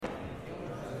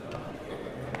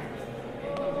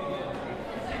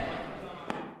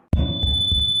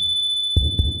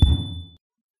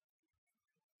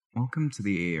Welcome to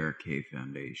the ARK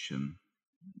Foundation.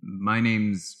 My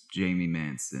name's Jamie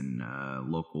Manson,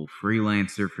 local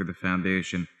freelancer for the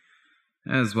Foundation,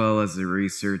 as well as a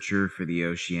researcher for the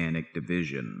Oceanic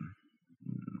Division.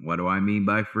 What do I mean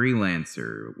by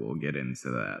freelancer? We'll get into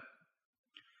that.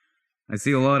 I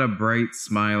see a lot of bright,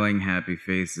 smiling, happy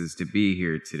faces to be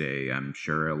here today. I'm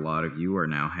sure a lot of you are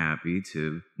now happy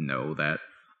to know that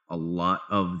a lot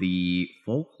of the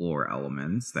folklore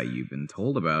elements that you've been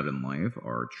told about in life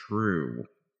are true.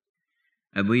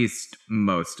 At least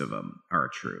most of them are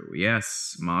true.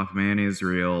 Yes, Mothman is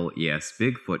real. Yes,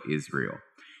 Bigfoot is real.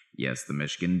 Yes, the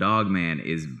Michigan Dogman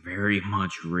is very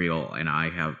much real, and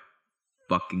I have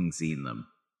fucking seen them.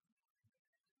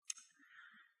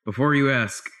 Before you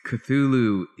ask,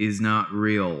 Cthulhu is not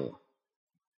real.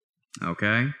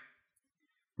 Okay?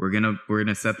 We're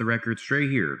gonna set the record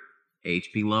straight here.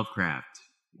 H.P. Lovecraft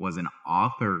was an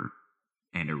author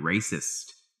and a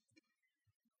racist.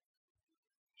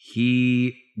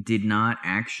 He did not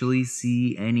actually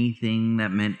see anything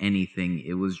that meant anything.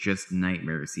 It was just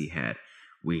nightmares he had.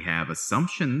 We have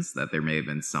assumptions that there may have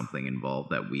been something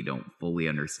involved that we don't fully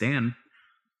understand.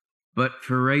 But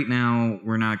for right now,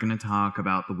 we're not going to talk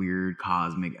about the weird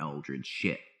cosmic eldritch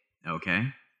shit. Okay?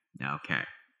 Okay.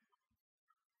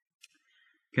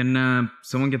 Can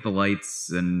someone get the lights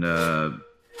and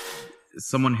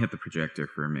someone hit the projector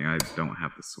for me? I don't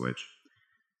have the switch.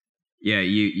 Yeah,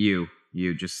 you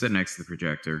just sit next to the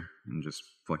projector and just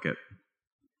flick it.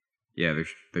 Yeah,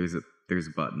 there's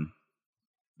a button.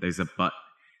 There's a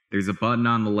button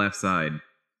on the left side.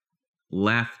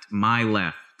 My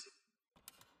left.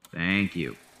 Thank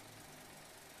you.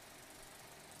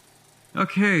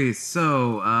 Okay,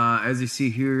 so as you see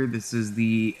here, this is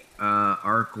the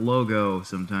ARK logo,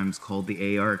 sometimes called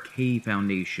the ARK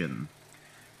Foundation.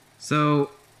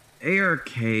 So, ARK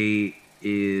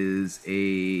is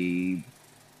a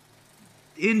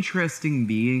interesting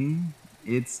being.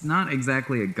 It's not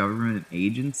exactly a government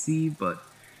agency, but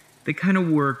they kind of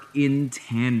work in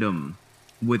tandem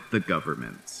with the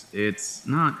government. It's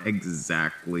not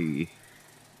exactly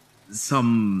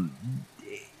some...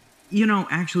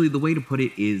 actually, the way to put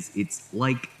it is it's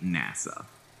like NASA.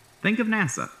 Think of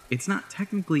NASA. It's not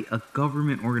technically a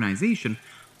government organization,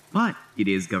 but it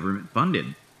is government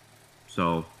funded.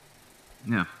 So,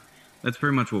 yeah, that's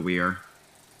pretty much what we are.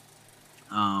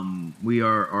 We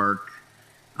are ARK,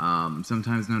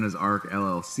 sometimes known as ARK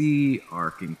LLC,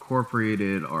 ARK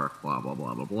Incorporated, ARK blah blah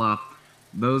blah blah blah.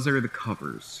 Those are the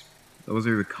covers. Those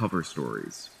are the cover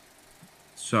stories.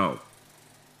 So,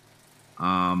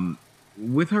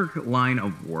 with our line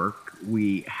of work,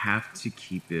 we have to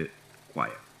keep it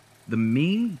quiet. The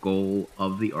main goal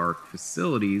of the ARK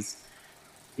facilities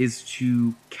is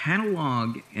to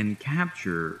catalog and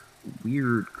capture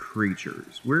weird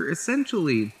creatures. We're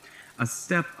essentially a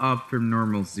step up from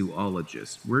normal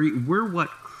zoologists. We're what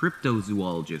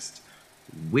cryptozoologists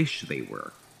wish they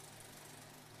were.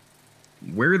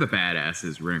 We're the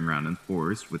badasses running around in the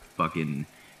forest with fucking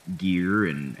gear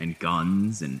and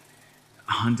guns and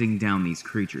hunting down these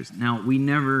creatures. Now, we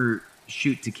never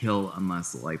shoot to kill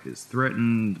unless life is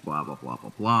threatened, blah, blah, blah,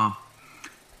 blah,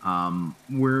 blah.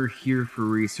 We're here for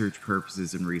research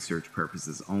purposes and research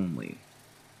purposes only.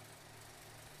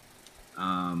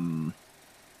 Let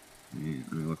me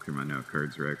look through my note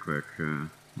cards right quick.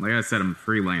 Like I said, I'm a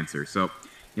freelancer, so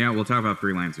yeah, we'll talk about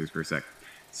freelancers for a sec.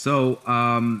 So,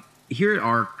 here at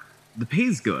ARK, the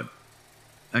pay's good.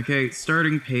 Okay,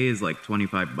 starting pay is like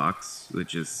 $25,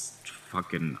 which is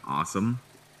fucking awesome.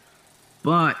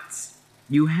 But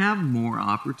you have more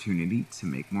opportunity to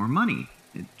make more money.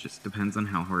 It just depends on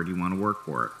how hard you want to work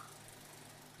for it.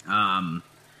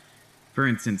 For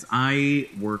instance, I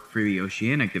work for the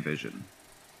Oceanic Division.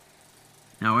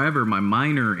 However, my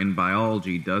minor in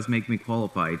biology does make me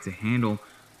qualified to handle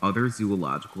other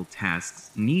zoological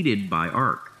tasks needed by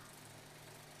ARK.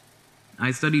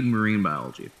 I studied marine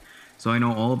biology, so I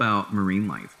know all about marine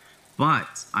life.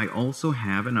 But I also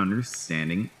have an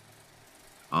understanding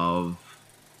of,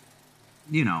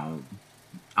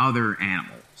 other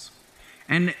animals.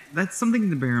 And that's something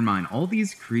to bear in mind. All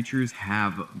these creatures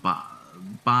have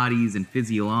bodies and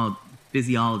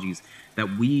physiologies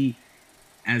that we,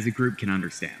 as a group, can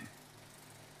understand.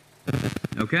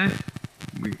 Okay?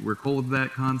 We're cool with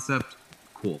that concept?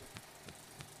 Cool.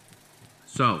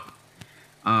 So,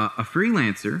 a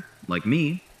freelancer, like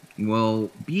me,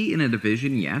 will be in a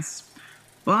division, yes,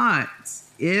 but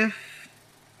if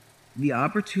the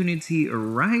opportunity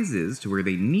arises to where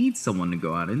they need someone to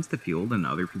go out into the field and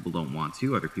other people don't want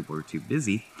to, other people are too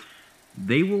busy,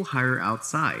 they will hire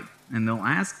outside, and they'll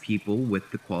ask people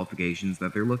with the qualifications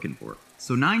that they're looking for.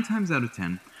 So 9 times out of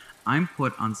 10, I'm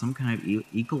put on some kind of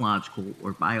ecological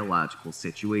or biological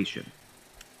situation.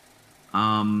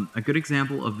 A good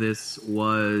example of this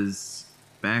was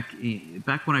back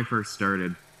when I first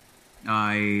started.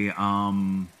 I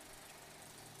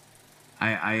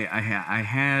I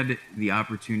had the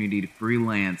opportunity to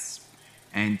freelance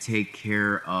and take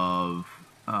care of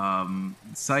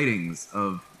sightings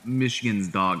of Michigan's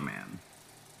Dogman.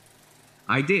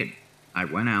 I did. I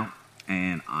went out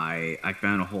and I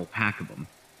found a whole pack of them.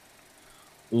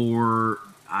 Or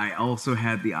I also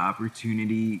had the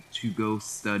opportunity to go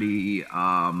study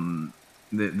the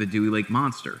Dewey Lake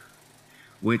Monster,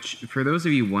 which, for those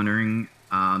of you wondering,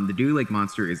 the Dewey Lake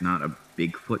Monster is not a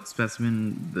Bigfoot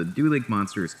specimen. The Dewey Lake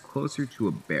Monster is closer to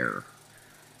a bear.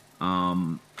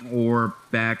 Or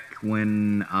back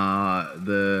when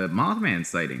the Mothman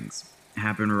sightings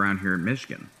happened around here in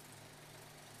Michigan,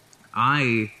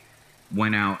 I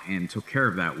went out and took care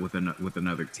of that with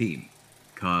another team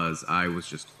because I was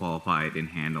just qualified in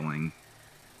handling,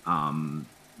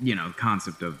 the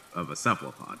concept of a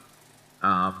cephalopod.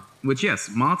 Which, yes,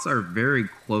 moths are very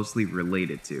closely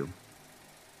related to.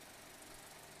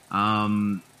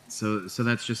 So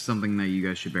that's just something that you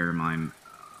guys should bear in mind.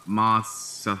 Moths,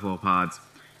 cephalopods,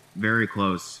 very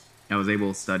close. I was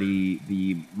able to study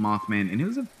the Mothman, and it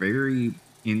was a very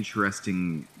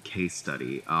interesting case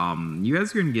study. You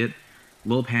guys are going to get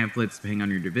little pamphlets, depending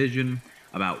on your division,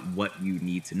 about what you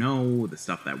need to know, the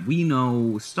stuff that we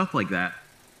know, stuff like that.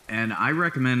 And I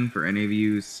recommend for any of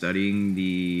you studying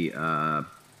I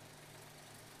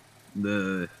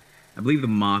believe the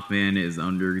Mothman is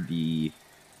under the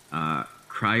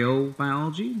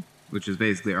cryobiology, which is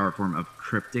basically our form of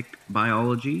cryptic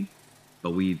biology,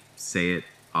 but we say it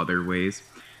other ways.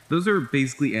 Those are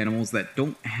basically animals that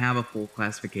don't have a full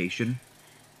classification.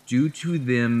 Due to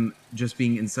them just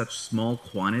being in such small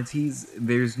quantities,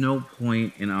 there's no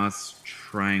point in us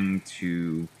trying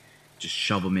to just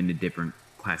shove them into different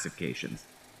classifications.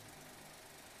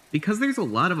 Because there's a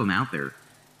lot of them out there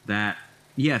that,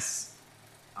 yes,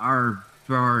 are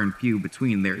far and few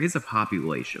between. There is a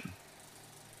population.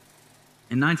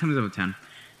 And 9 times out of 10,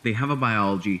 they have a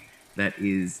biology that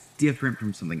is different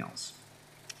from something else.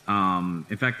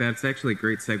 In fact, that's actually a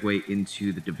great segue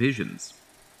into the divisions.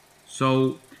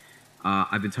 So,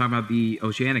 I've been talking about the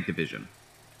Oceanic Division.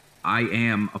 I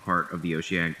am a part of the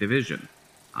Oceanic Division.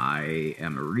 I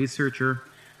am a researcher.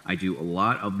 I do a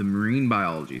lot of the marine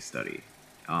biology study.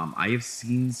 I have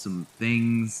seen some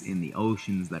things in the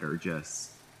oceans that are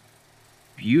just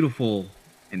beautiful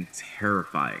and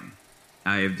terrifying.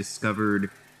 I have discovered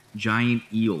giant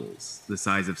eels the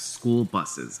size of school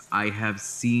buses. I have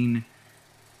seen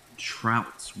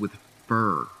trouts with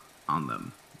fur on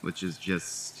them, which is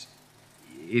just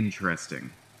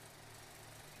interesting.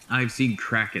 I've seen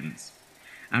krakens.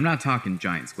 I'm not talking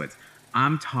giant squids.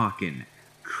 I'm talking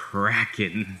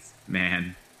krakens,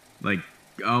 man. Like,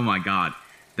 oh my god.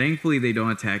 Thankfully, they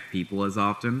don't attack people as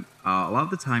often. A lot of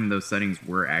the time, those sightings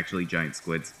were actually giant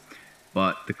squids.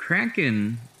 But the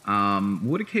kraken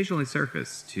would occasionally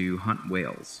surface to hunt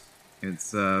whales.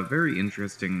 It's a very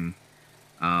interesting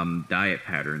diet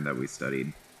pattern that we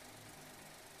studied.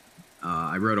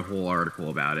 I wrote a whole article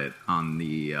about it on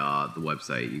the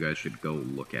website. You guys should go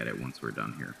look at it once we're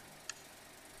done here.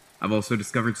 I've also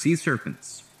discovered sea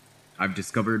serpents. I've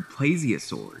discovered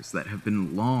plesiosaurs that have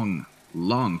been long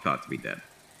thought to be dead.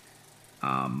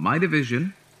 My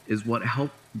division is what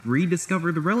helped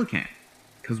rediscover the relicanth,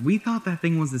 because we thought that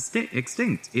thing was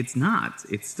extinct. It's not.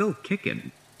 It's still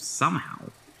kicking somehow.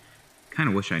 Kind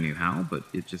of wish I knew how, but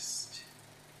it just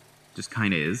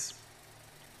kind of is.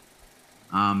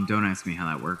 Don't ask me how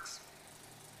that works.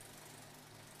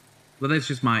 But that's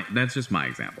just my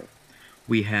example.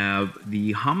 We have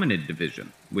the hominid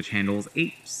division, which handles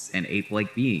apes and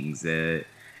ape-like beings,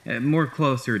 more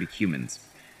closer to humans.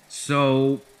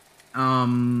 So,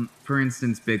 for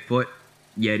instance, Bigfoot,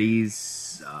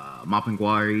 Yetis,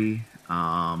 Mapinguari.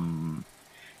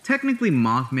 Technically,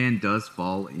 Mothman does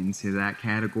fall into that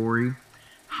category.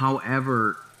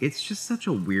 However, it's just such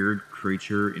a weird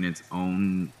creature in its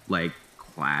own,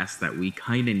 class that we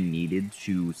kind of needed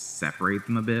to separate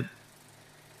them a bit.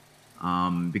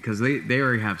 Because they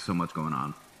already have so much going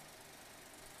on.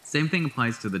 Same thing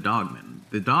applies to the dogmen.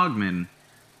 The dogmen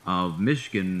of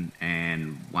Michigan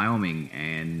and Wyoming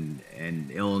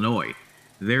and Illinois,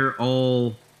 they're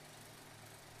all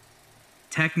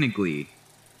technically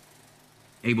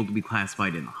able to be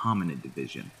classified in the hominid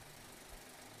division.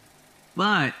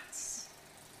 But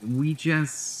we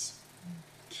just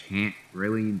can't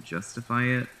really justify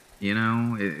it,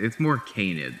 It's more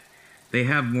canid. They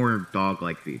have more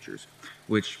dog-like features,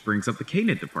 which brings up the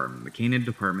canid department. The canid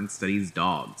department studies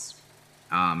dogs.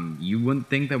 You wouldn't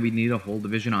think that we need a whole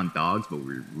division on dogs, but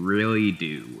we really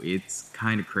do. It's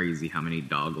kind of crazy how many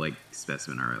dog-like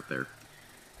specimens are out there.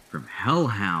 From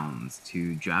hellhounds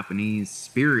to Japanese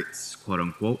spirits,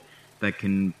 quote-unquote, that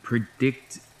can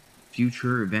predict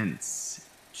future events,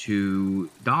 to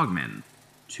dogmen,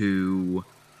 to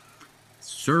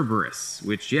Cerberus,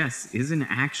 which, yes, is an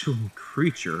actual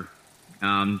creature,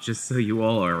 just so you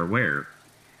all are aware.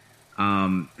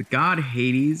 The god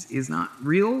Hades is not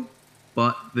real,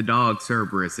 but the dog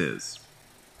Cerberus is.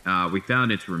 We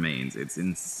found its remains. It's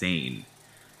insane.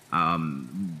 Oh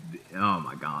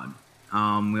my god.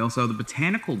 We also have the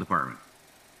botanical department.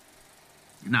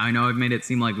 Now, I know I've made it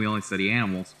seem like we only study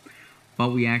animals, but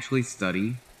we actually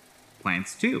study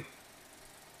plants too.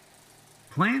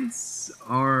 Plants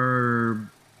are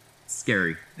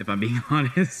scary, if I'm being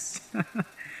honest.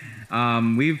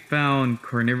 We've found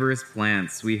carnivorous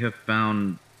plants. We have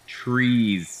found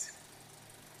trees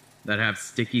that have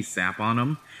sticky sap on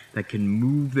them that can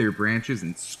move their branches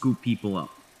and scoop people up.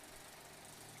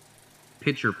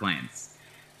 Pitcher plants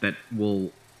that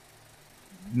will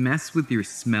mess with your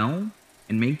smell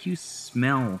and make you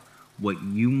smell what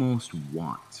you most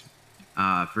want.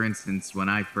 For instance, when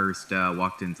I first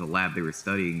walked into the lab, they were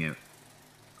studying it.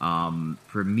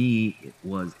 For me, it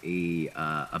was a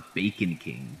Bacon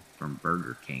King from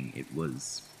Burger King. It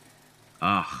was,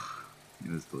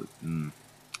 it was good.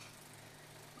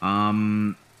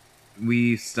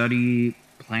 We study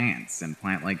plants and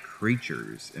plant-like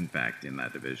creatures, in fact, in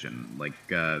that division, like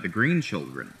the Green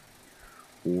Children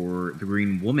or the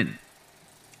Green Woman.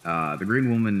 The Green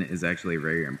Woman is actually a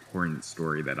very important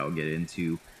story that I'll get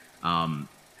into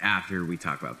after we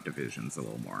talk about the divisions a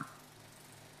little more.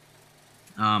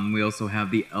 We also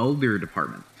have the Elder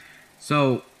Department.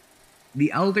 So,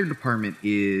 the Elder Department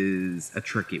is a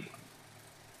tricky one.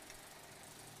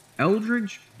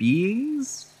 Eldritch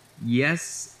beings,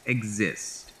 yes,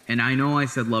 exist. And I know I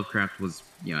said Lovecraft was,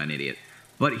 an idiot.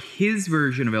 But his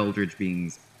version of Eldritch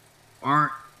beings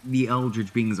aren't the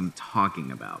Eldritch beings I'm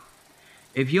talking about.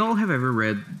 If y'all have ever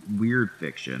read weird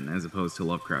fiction, as opposed to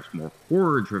Lovecraft's more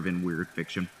horror-driven weird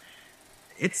fiction,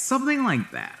 it's something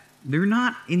like that. They're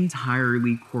not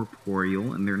entirely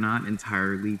corporeal, and they're not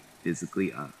entirely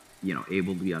physically,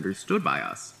 able to be understood by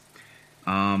us.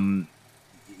 Can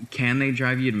they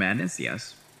drive you to madness?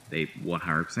 Yes, they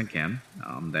 100% can.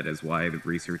 That is why the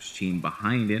research team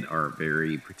behind it are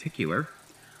very particular.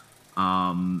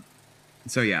 Elder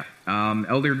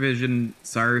Division,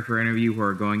 sorry for any of you who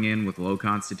are going in with low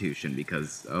constitution,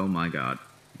 because, oh my god,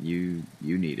 you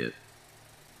need it.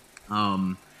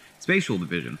 Spatial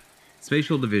Division.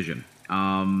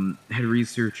 Head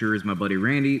researcher is my buddy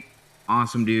Randy.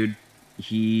 Awesome dude.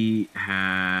 He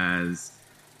has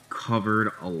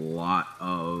covered a lot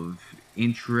of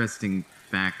interesting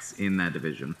facts in that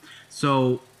division.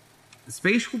 So,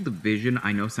 Spatial Division,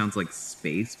 I know sounds like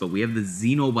space, but we have the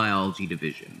Xenobiology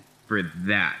Division for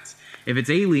that. If it's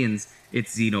aliens,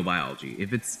 it's xenobiology.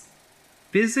 If it's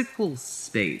physical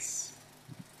space,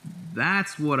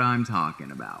 that's what I'm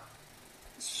talking about.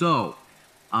 So,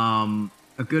 a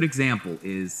good example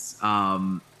is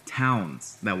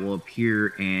towns that will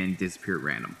appear and disappear at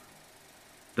random.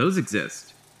 Those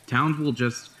exist. Towns will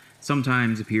just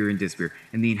sometimes appear and disappear,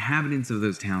 and the inhabitants of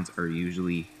those towns are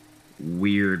usually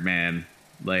weird, man.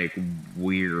 Like,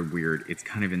 weird. It's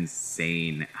kind of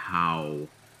insane how...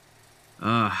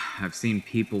 I've seen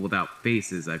people without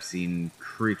faces. I've seen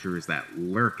creatures that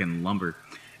lurk and lumber.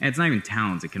 And it's not even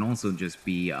towns. It can also just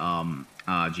be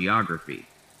geography.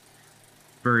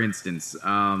 For instance,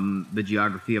 the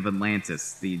geography of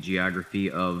Atlantis, the geography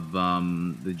of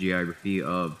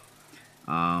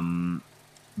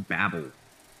Babel,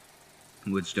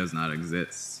 which does not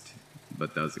exist,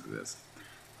 but does exist.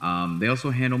 They also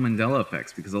handle Mandela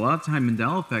effects, because a lot of time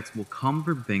Mandela effects will come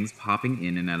from things popping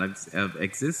in and out of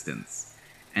existence.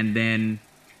 And then,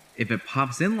 if it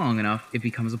pops in long enough, it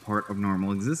becomes a part of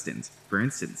normal existence. For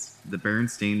instance, the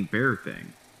Berenstain Bear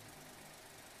thing.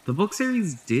 The book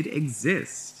series did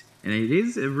exist, and it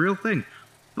is a real thing.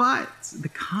 But the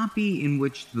copy in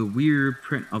which the weird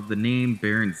print of the name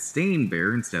Berenstain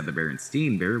Bear instead of the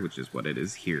Berenstein Bear, which is what it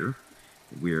is here,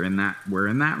 we're in that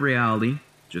reality.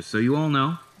 Just so you all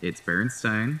know, it's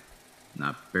Berenstain,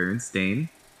 not Berenstain.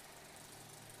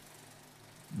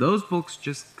 Those books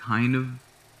just kind of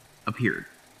appeared,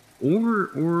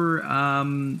 or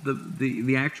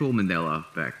the actual Mandela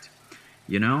effect.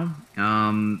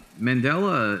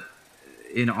 Mandela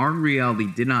in our reality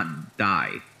did not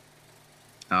die.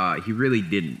 He really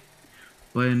didn't.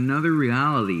 But in another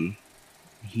reality,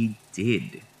 he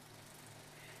did.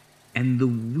 And the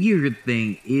weird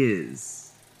thing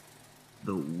is,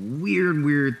 the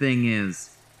weird thing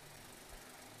is,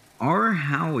 our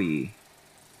Howie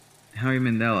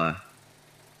Mandela,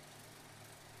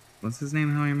 what's his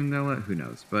name, Howie Mandela? Who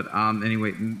knows? But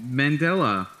anyway,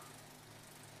 Mandela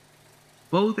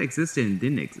both existed and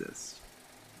didn't exist.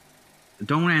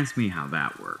 Don't ask me how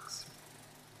that works.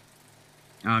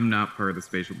 I'm not part of the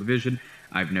spatial division.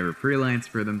 I've never freelanced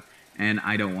for them, and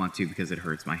I don't want to because it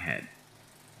hurts my head.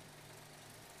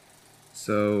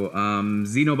 So,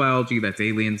 xenobiology, that's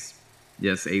aliens.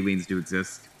 Yes, aliens do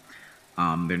exist.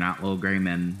 They're not little gray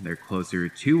men. They're closer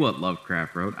to what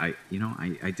Lovecraft wrote. I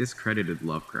discredited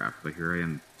Lovecraft, but here I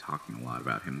am talking a lot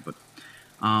about him. But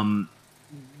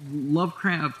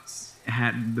Lovecraft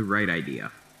had the right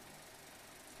idea.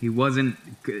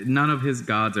 None of his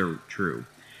gods are true,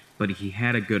 but he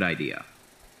had a good idea.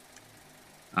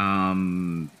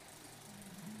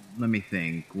 Let me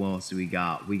think. What else do we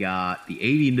got? We got the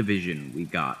Avian Division. We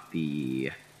got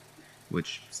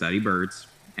which study birds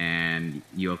and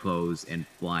UFOs and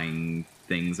flying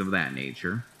things of that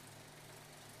nature.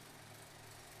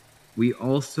 We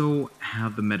also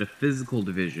have the Metaphysical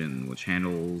Division, which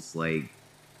handles, I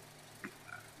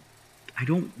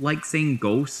don't like saying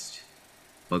ghost,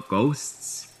 but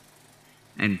ghosts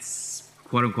and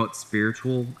quote-unquote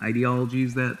spiritual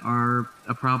ideologies that are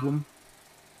a problem.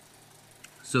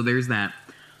 So there's that.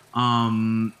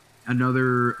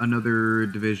 Another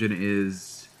division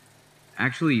is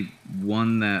actually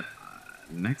one that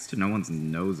next to no one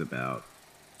knows about.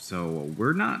 So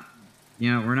we're not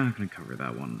going to cover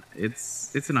that one.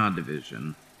 It's an odd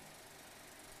division.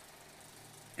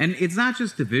 And it's not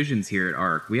just divisions here at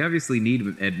ARK. We obviously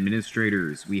need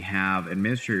administrators. We have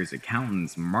administrators,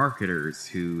 accountants, marketers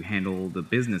who handle the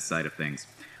business side of things.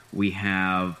 We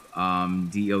have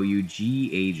DOUG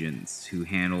agents who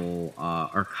handle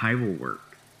archival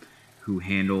work, who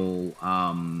handle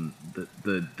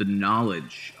the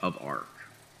knowledge of ARK.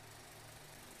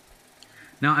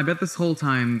 Now, I bet this whole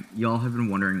time y'all have been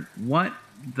wondering, what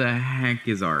the heck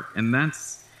is ARK? And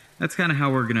that's kind of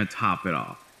how we're going to top it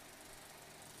off.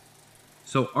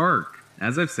 So ARK,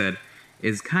 as I've said,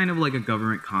 is kind of like a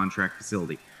government contract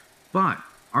facility. But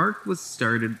ARK was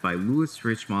started by Louis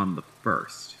Richmond I.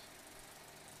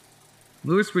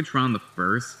 Louis Richmond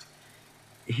I,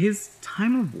 his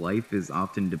time of life is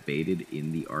often debated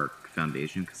in the ARK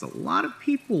Foundation because a lot of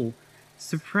people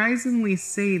surprisingly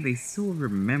say they still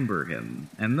remember him.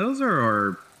 And those are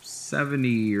our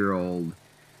 70-year-old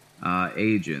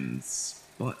agents.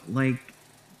 But,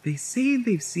 they say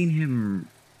they've seen him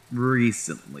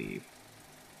recently.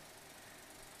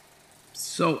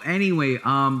 So anyway,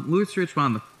 Louis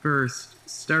Richmond I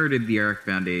started the ARK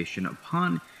Foundation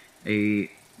upon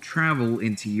a travel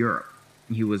into Europe.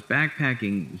 He was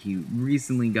backpacking. He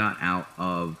recently got out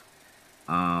of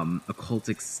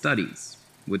occultic studies,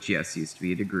 which, yes, used to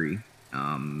be a degree.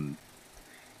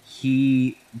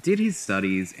 He did his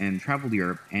studies and traveled to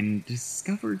Europe and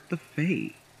discovered the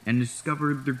Fae, and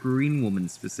discovered the Green Woman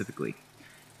specifically.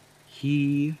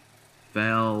 He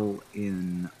fell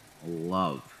in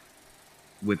love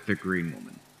with the Green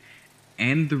Woman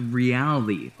and the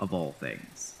reality of all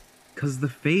things, because the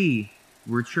Fae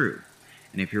were true.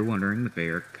 And if you're wondering, the Fae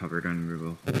are covered under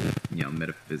the whole,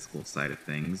 metaphysical side of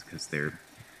things, because they're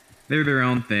their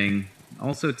own thing.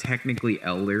 Also, technically,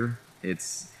 Elder.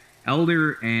 It's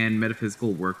Elder and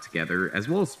metaphysical work together, as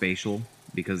well as spatial,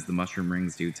 because the mushroom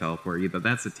rings do teleport you, but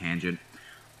that's a tangent.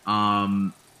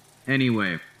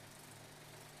 Anyway,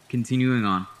 continuing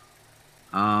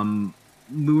on.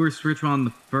 Louis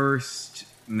Richmond I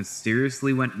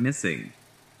mysteriously went missing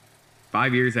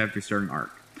 5 years after starting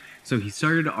ARK. So he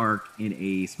started ARK in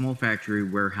a small factory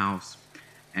warehouse,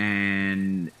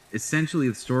 and essentially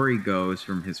the story goes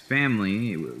from his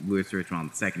family, Louis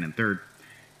Richmond II and III,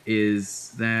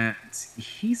 is that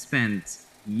he spent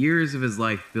years of his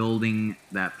life building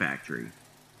that factory.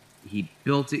 He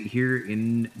built it here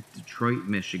in Detroit,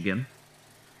 Michigan,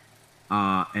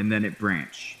 and then it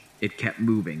branched. It kept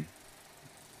moving.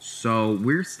 So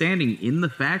we're standing in the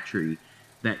factory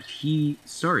that he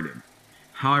started.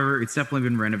 However, it's definitely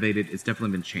been renovated. It's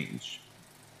definitely been changed.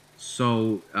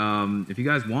 So if you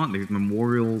guys want, there's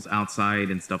memorials outside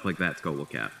and stuff like that to go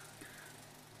look at.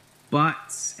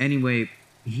 But anyway,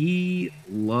 he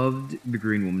loved the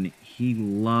Green Woman. He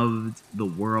loved the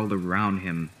world around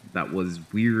him that was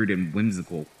weird and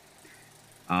whimsical.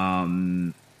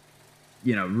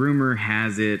 Rumor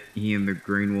has it he and the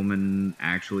Green Woman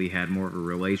actually had more of a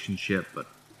relationship, but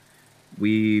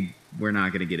we're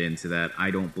not going to get into that.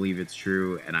 I don't believe it's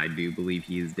true, and I do believe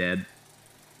he is dead.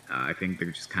 I think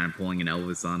they're just kind of pulling an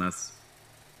Elvis on us.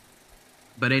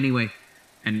 But anyway,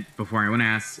 and before anyone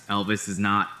asks, Elvis is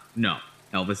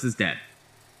dead.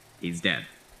 He's dead.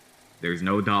 There's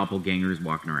no doppelgangers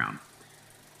walking around.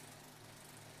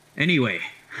 Anyway,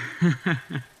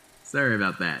 sorry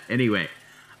about that. Anyway,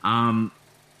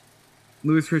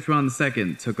 Louis Richmond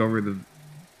II took over the,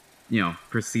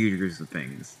 procedures of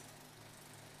things.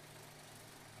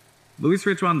 Louis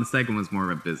Richmond II was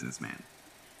more of a businessman.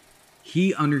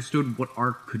 He understood what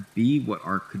ARK could be, what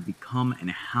ARK could become,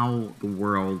 and how the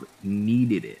world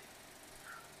needed it.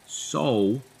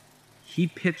 So, he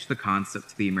pitched the concept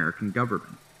to the American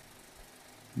government.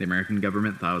 The American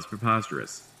government thought it was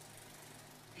preposterous.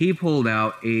 He pulled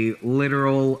out a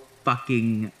literal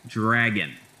fucking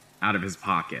dragon out of his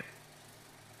pocket.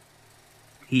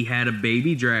 He had a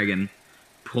baby dragon,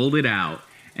 pulled it out,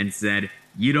 and said,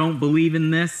 "You don't believe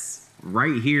in this?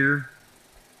 Right here."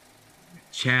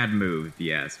 Chad move, if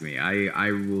you ask me.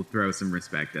 I will throw some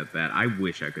respect at that. I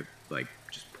wish I could,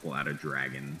 just pull out a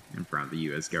dragon in front of the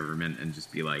U.S. government and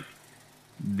just be like,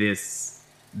 this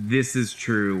is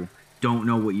true. Don't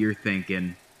know what you're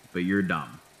thinking, but you're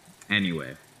dumb.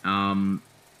 Anyway, the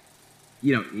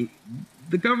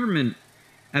government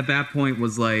at that point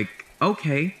was like,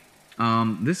 okay,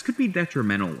 this could be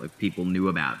detrimental if people knew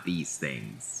about these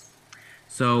things.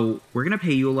 So we're going to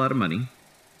pay you a lot of money.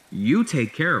 You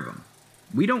take care of them.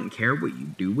 We don't care what you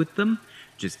do with them.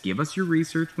 Just give us your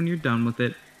research when you're done with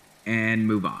it and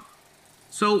move on.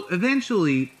 So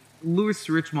eventually, Louis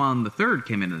Richmond III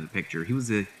came into the picture. He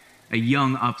was a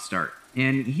young upstart.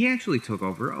 And he actually took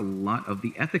over a lot of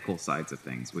the ethical sides of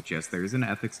things, which, yes, there's an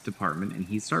ethics department, and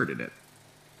he started it.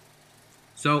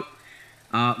 So,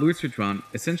 Louis Richmond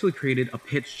essentially created a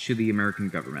pitch to the American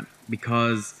government,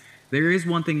 because there is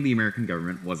one thing the American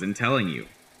government wasn't telling you.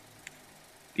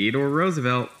 Theodore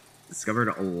Roosevelt discovered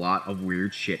a lot of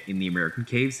weird shit in the American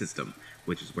cave system,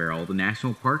 which is where all the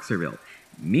national parks are built,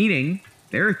 meaning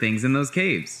there are things in those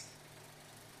caves.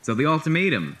 So the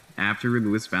ultimatum, after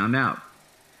Louis found out,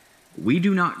 we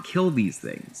do not kill these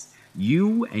things.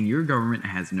 You and your government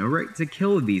has no right to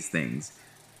kill these things.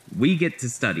 We get to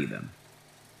study them.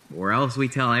 Or else we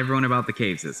tell everyone about the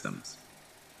cave systems.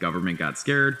 Government got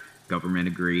scared. Government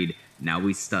agreed. Now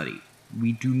we study.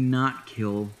 We do not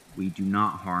kill. We do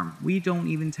not harm. We don't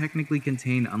even technically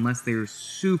contain unless they're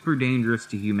super dangerous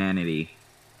to humanity.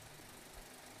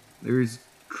 There's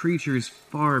creatures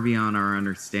far beyond our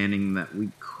understanding that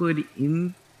we could,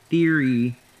 in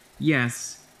theory,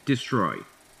 yes, destroy.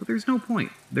 But there's no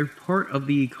point. They're part of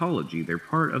the ecology. They're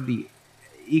part of the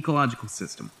ecological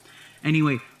system.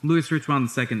 Anyway, Louis Richmond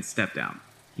II stepped down.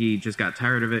 He just got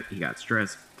tired of it. He got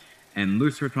stressed. And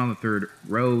Louis Richmond III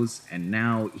rose, and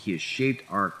now he has shaped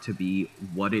ARK to be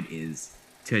what it is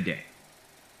today.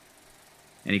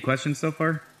 Any questions so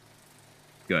far?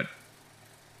 Good.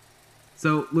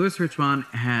 So, Louis Richmond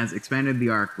has expanded the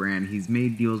ARK brand. He's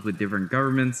made deals with different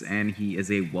governments, and he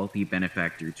is a wealthy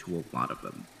benefactor to a lot of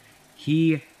them.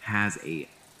 He has a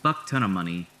fuck ton of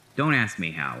money. Don't ask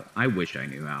me how. I wish I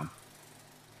knew how.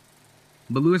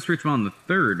 But Louis Richmond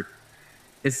III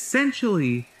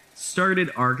essentially started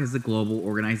ARK as a global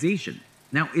organization.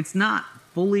 Now, it's not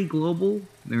fully global.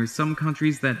 There are some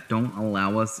countries that don't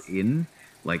allow us in,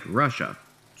 like Russia.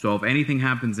 So if anything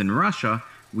happens in Russia,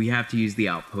 we have to use the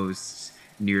outposts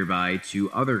nearby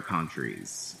to other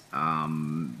countries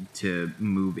to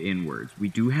move inwards. We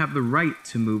do have the right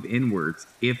to move inwards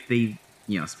if they,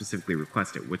 specifically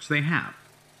request it, which they have.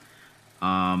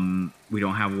 We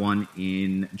don't have one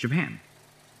in Japan.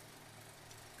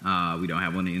 We don't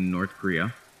have one in North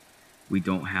Korea. We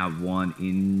don't have one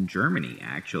in Germany,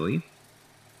 actually.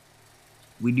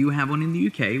 We do have one in the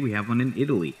UK. We have one in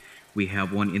Italy. We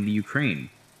have one in the Ukraine.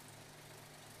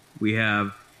 We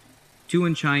have 2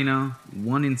 in China,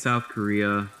 1 in South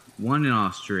Korea, 1 in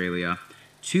Australia,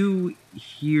 2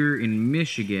 here in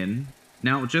Michigan.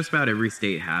 Now, just about every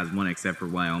state has one except for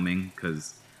Wyoming,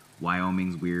 because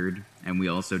Wyoming's weird. And we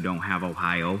also don't have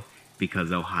Ohio,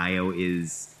 because Ohio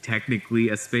is technically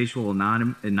a spatial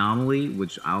anomaly,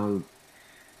 which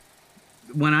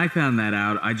when I found that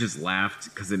out, I just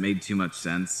laughed because it made too much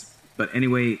sense. But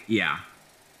anyway, yeah.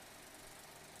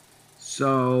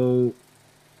 So,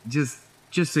 just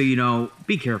so you know,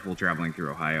 be careful traveling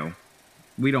through Ohio.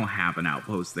 We don't have an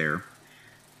outpost there.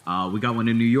 We got one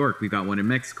in New York. We got one in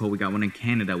Mexico. We got one in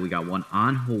Canada. We got one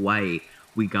on Hawaii.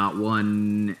 We got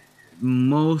one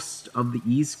most of the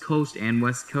East Coast and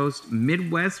West Coast.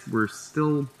 Midwest, we're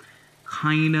still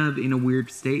kind of in a weird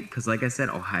state because, like I said,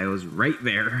 Ohio's right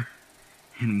there.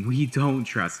 And we don't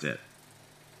trust it.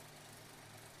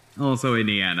 Also,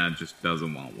 Indiana just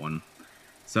doesn't want one.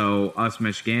 So, us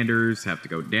Michiganders have to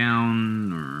go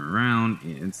down or around.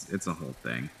 It's a whole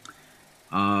thing.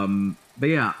 But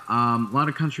yeah, a lot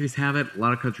of countries have it, a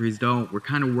lot of countries don't. We're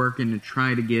kind of working to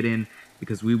try to get in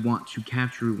because we want to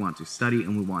capture, we want to study,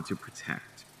 and we want to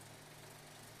protect.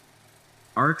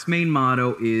 ARK's main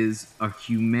motto is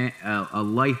a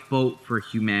lifeboat for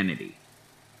humanity.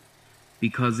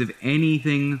 Because if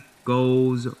anything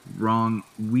goes wrong,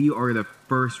 we are the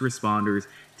first responders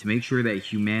to make sure that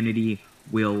humanity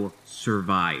will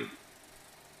survive.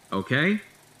 Okay?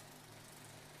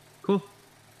 Cool.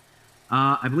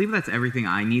 I believe that's everything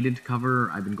I needed to cover.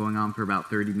 I've been going on for about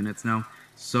 30 minutes now.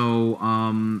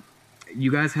 So, you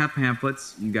guys have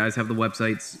pamphlets. You guys have the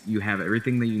websites. You have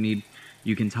everything that you need.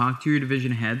 You can talk to your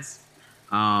division heads.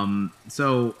 I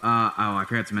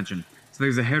forgot to mention. So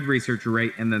there's a head researcher,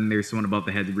 right? And then there's someone above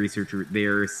the head researcher.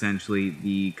 They're essentially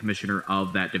the commissioner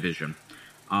of that division.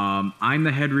 I'm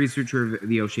the head researcher of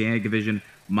the Oceanic Division.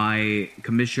 My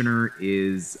commissioner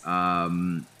is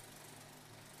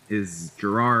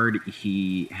Gerard.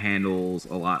 He handles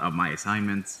a lot of my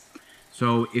assignments.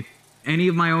 So if any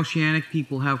of my Oceanic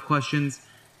people have questions,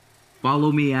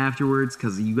 follow me afterwards,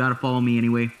 because you got to follow me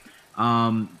anyway.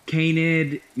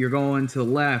 Canid, you're going to the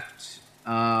left.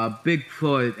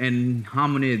 Bigfoot and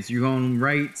hominids, you're going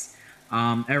right.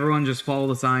 Everyone just follow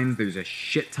the signs. There's a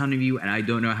shit ton of you, and I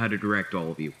don't know how to direct all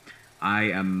of you.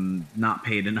 I am not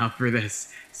paid enough for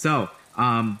this. So,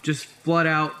 just flood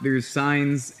out. There's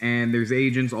signs, and there's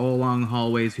agents all along the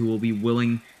hallways who will be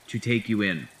willing to take you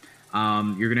in.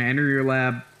 You're going to enter your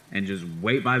lab and just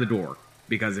wait by the door.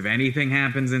 Because if anything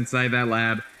happens inside that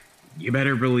lab, you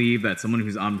better believe that someone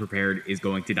who's unprepared is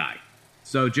going to die.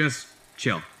 So just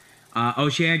chill.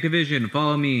 Oceanic Division,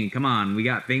 follow me. Come on, we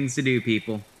got things to do,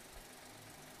 people.